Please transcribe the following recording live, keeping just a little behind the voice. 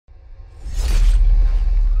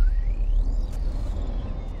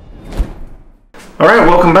All right,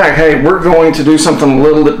 welcome back. Hey, we're going to do something a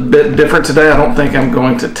little bit different today. I don't think I'm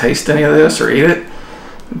going to taste any of this or eat it,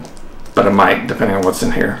 but I might, depending on what's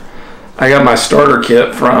in here. I got my starter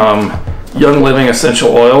kit from Young Living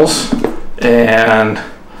Essential Oils, and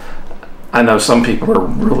I know some people are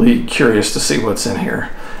really curious to see what's in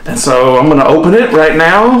here. And so I'm going to open it right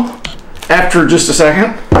now after just a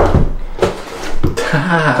second.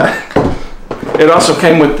 It also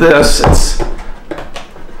came with this. It's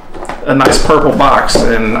a nice purple box,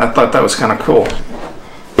 and I thought that was kind of cool.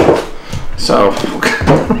 So,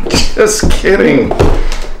 just kidding.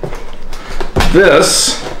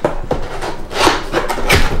 This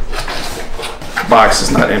box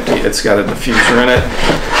is not empty. It's got a diffuser in it.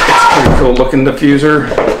 It's a pretty cool looking diffuser,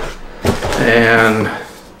 and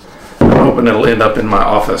I'm hoping it'll end up in my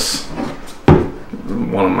office,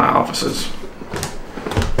 one of my offices.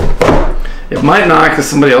 It might not, because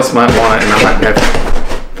somebody else might want it, and I might have to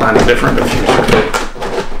find a different diffuser.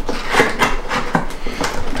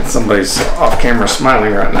 And somebody's off camera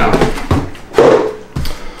smiling right now.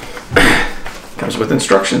 Comes with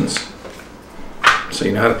instructions, so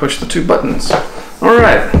you know how to push the two buttons. All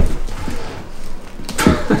right.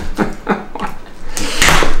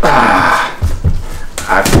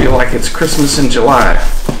 I feel like it's Christmas in July.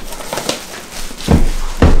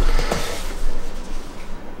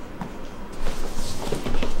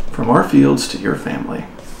 From our fields to your family.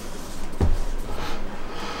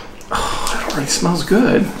 Oh, it already smells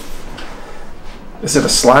good. Is it a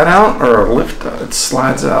slide out or a lift out? It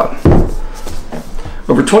slides out.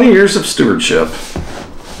 Over 20 years of stewardship.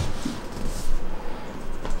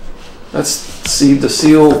 That's seed to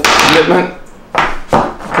seal commitment.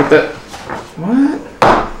 Put that. What?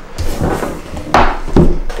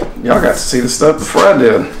 Y'all got to see the stuff before I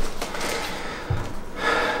did.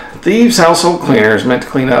 Thieves Household Cleaner is meant to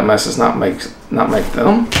clean up messes, not make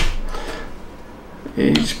them.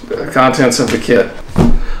 Each contents of the kit.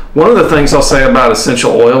 One of the things I'll say about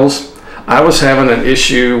essential oils, I was having an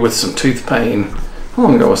issue with some tooth pain. How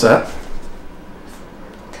long ago was that?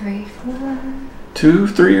 3, 4. 2,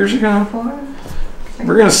 3 years ago? 4.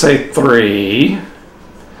 We're gonna say 3.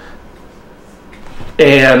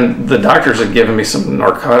 And the doctors had given me some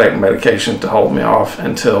narcotic medication to hold me off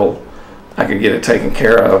until I could get it taken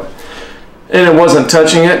care of. And it wasn't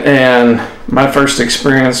touching it, and my first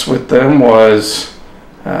experience with them was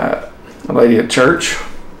a lady at church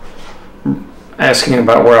asking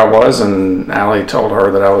about where I was, and Allie told her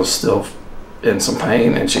that I was still in some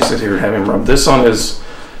pain, and she said, here, have him rub this on his,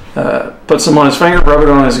 put some on his finger, rub it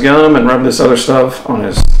on his gum, and rub this other stuff on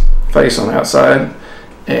his face on the outside.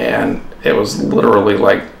 And it was literally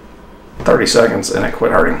like 30 seconds, and it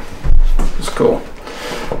quit hurting. It was cool.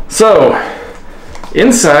 So,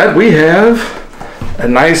 inside we have a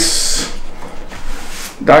nice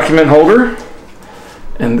document holder,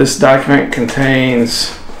 and this document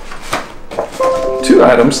contains 2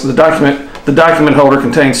 items. The document holder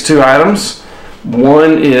contains 2 items.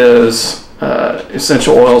 One is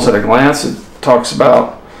essential oils at a glance. It talks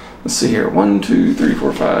about, let's see here, 1, 2, 3,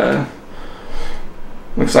 4, 5.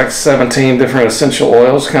 Looks like 17 different essential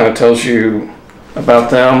oils. Kind of tells you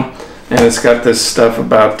about them. And it's got this stuff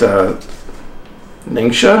about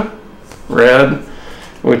Ningxia Red,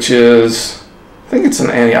 which is, I think it's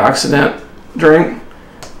an antioxidant drink,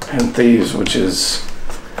 and Thieves, which is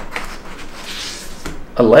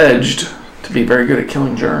alleged to be very good at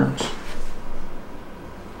killing germs.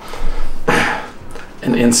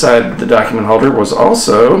 And inside the document holder was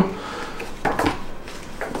also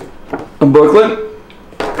a booklet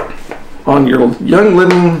on your Young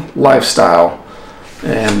Living lifestyle.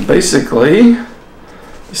 And basically,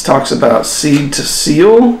 this talks about seed to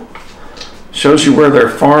seal, shows you where their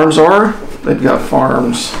farms are. They've got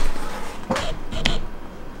farms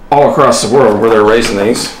all across the world where they're raising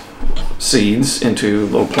these seeds into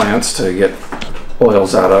little plants to get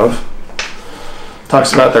oils out of.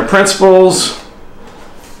 Talks about their principles,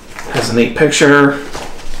 has a neat picture,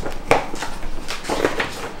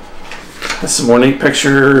 has some more neat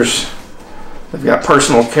pictures. They've got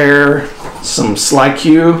personal care, some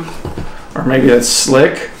SliQ, or maybe that's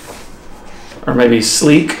slick, or maybe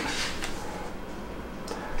sleek.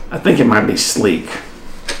 I think it might be sleek.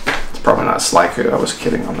 It's probably not SliQ. I was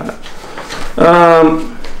kidding on that.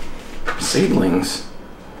 Seedlings.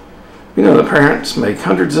 You know, the parents make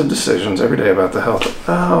hundreds of decisions every day about the health.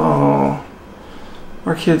 Oh,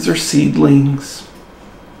 our kids are seedlings.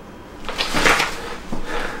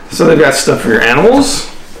 So they've got stuff for your animals.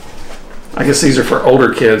 I guess these are for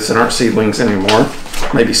older kids that aren't seedlings anymore,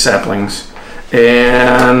 maybe saplings.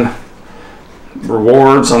 And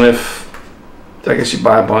rewards on if, I guess you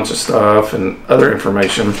buy a bunch of stuff, and other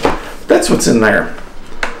information. That's what's in there.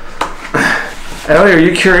 Ellie, are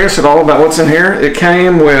you curious at all about what's in here? It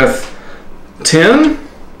came with 10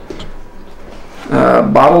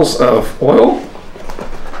 bottles of oil.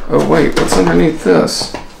 Oh wait, what's underneath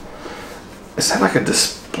this? Is that like a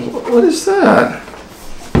display? What is that?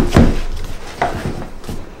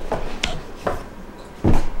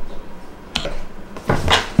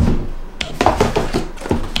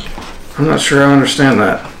 I'm not sure I understand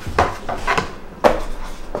that.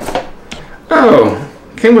 Oh,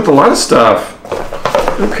 came with a lot of stuff.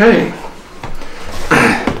 Okay.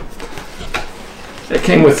 It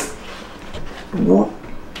came with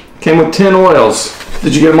 10 oils.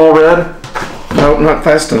 Did you get them all read? No, not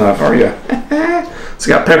fast enough, are you? It's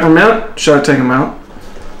got peppermint. Should I take them out?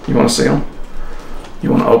 You want to see them?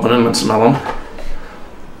 You want to open them and smell them?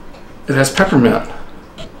 It has peppermint.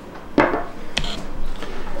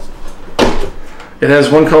 It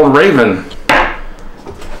has one called Raven.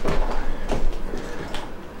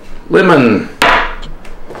 Lemon.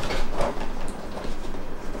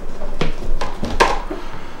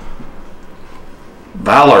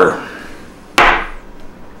 Valor.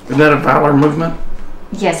 Isn't that a Valor movement?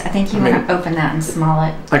 Yes, I think you want to open that and smell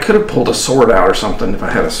it. I could have pulled a sword out or something if I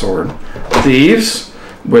had a sword. Thieves,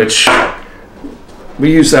 which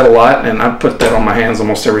we use that a lot, and I put that on my hands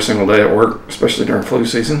almost every single day at work, especially during flu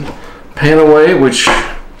season. Panaway, which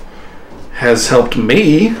has helped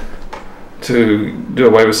me to do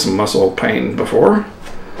away with some muscle pain before.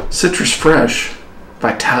 Citrus Fresh,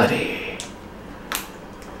 Vitality.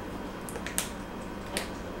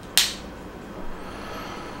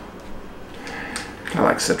 I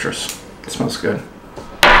like citrus. It smells good.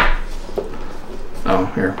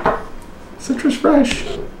 Oh, here. Citrus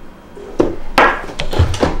Fresh.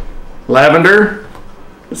 Lavender.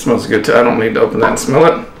 It smells good too. I don't need to open that and smell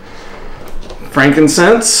it.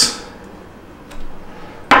 Frankincense.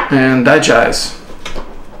 And Daichais.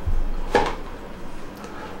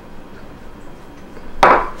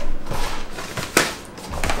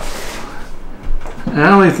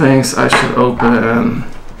 Allie thinks I should open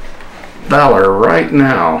Valor right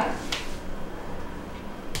now.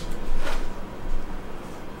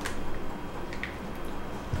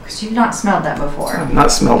 Because you've not smelled that before. I've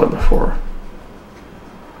not smelled it before.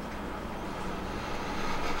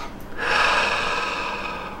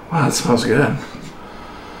 Wow, it smells good.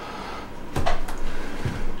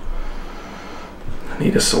 I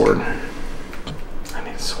need a sword. I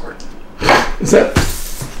need a sword. Is that...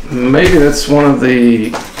 Maybe that's one of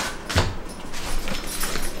the...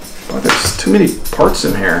 Oh, there's too many parts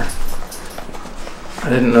in here. I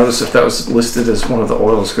didn't notice if that was listed as one of the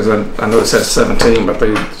oils, because I know it says 17, but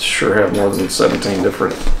they sure have more than 17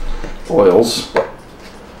 different oils.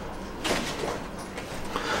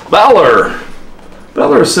 Valor!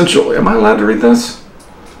 Valor Essential. Am I allowed to read this?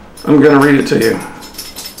 I'm going to read it to you.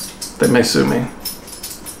 They may sue me.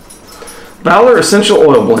 Valor Essential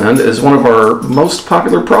Oil Blend is one of our most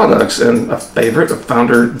popular products and a favorite of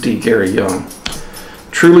founder D. Gary Young.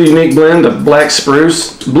 Truly unique blend of black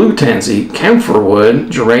spruce, blue tansy, camphor wood,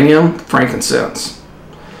 geranium, frankincense.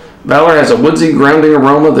 Valor has a woodsy, grounding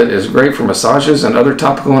aroma that is great for massages and other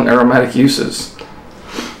topical and aromatic uses.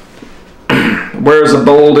 Wears a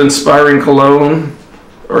bold, inspiring cologne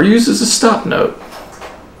or uses a stop note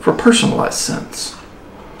for personalized scents.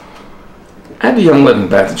 Add to Young Living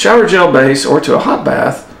Bath and Shower Gel base or to a hot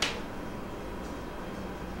bath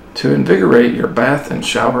to invigorate your bath and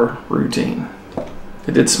shower routine.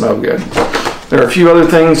 It did smell good. There are a few other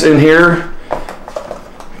things in here.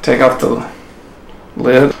 Take off the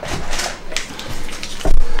lid.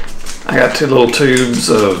 I got 2 little tubes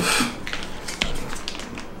of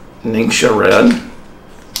Ningxia Red.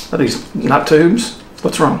 Are these not tubes?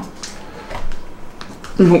 What's wrong?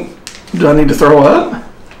 Do I need to throw up?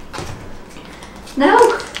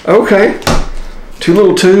 No. Okay. 2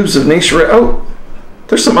 little tubes of Ningxia Red. Oh,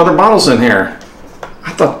 there's some other bottles in here.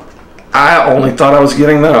 I only thought I was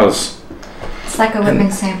getting those. It's like a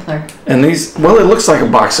whipping sampler. And these, well, it looks like a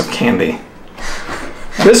box of candy.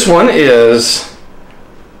 This one is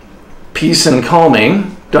Peace and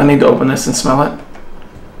Calming. Do I need to open this and smell it?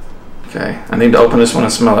 Okay, I need to open this one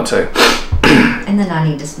and smell it too. And then I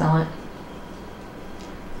need to smell it.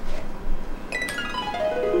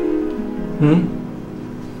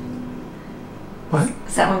 What?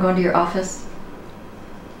 Is that one going to your office?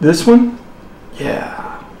 This one? Yeah.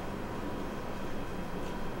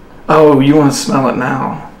 Oh, you want to smell it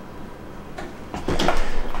now.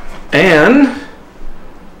 And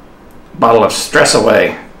bottle of Stress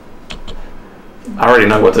Away. I already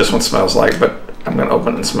know what this one smells like, but I'm going to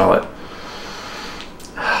open it and smell it.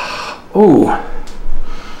 Ooh.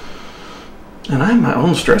 And I have my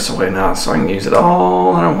own stress away now, so I can use it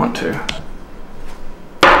all that I want to.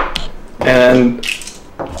 And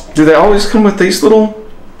do they always come with these little?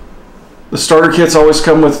 The starter kits always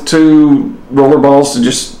come with 2 roller balls to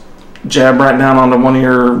just jab right down onto one of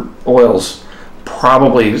your oils.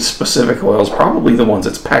 Probably specific oils, probably the ones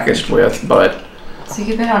it's packaged with, but. So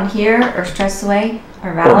you put on here, or Stress Away,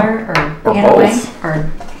 or Valor, or both. Getaway, or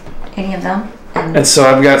any of them? And so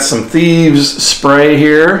I've got some Thieves spray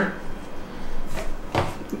here.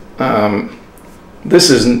 This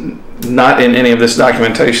is not in any of this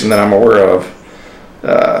documentation that I'm aware of.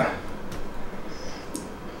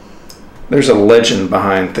 There's a legend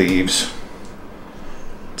behind Thieves.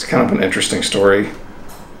 It's kind of an interesting story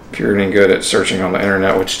if you're any good at searching on the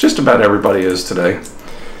internet, which just about everybody is today.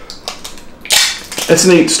 It's a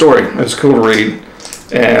neat story. It's cool to read.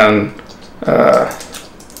 And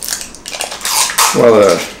while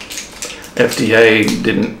the FDA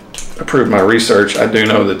didn't approve my research, I do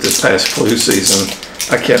know that this past flu season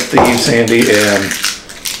I kept Thieves handy,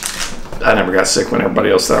 and I never got sick when everybody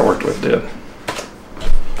else that I worked with did.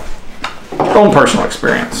 Own personal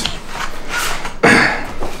experience.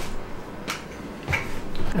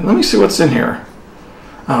 And let me see what's in here.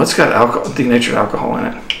 Oh, it's got alcohol, denatured alcohol in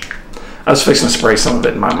it. I was fixing to spray some of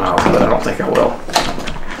it in my mouth, but I don't think I will.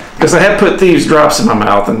 Because I had put Thieves drops in my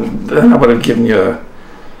mouth, and then I would have given you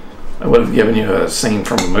a scene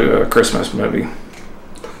from a Christmas movie.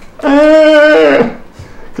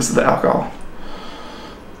 Because of the alcohol.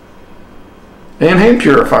 And hand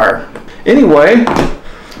purifier. Anyway,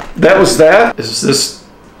 that was that. Is this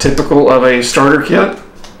typical of a starter kit?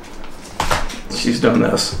 She's done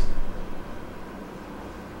this.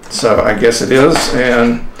 So I guess it is,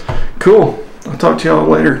 and cool. I'll talk to y'all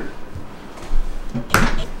later.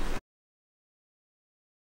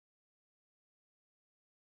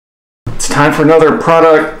 It's time for another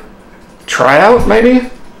product tryout, maybe?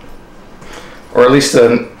 Or at least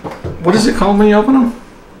what is it called when you open them?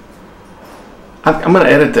 I'm going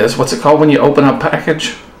to edit this. What's it called when you open a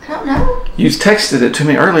package? I don't know. You texted it to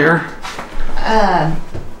me earlier.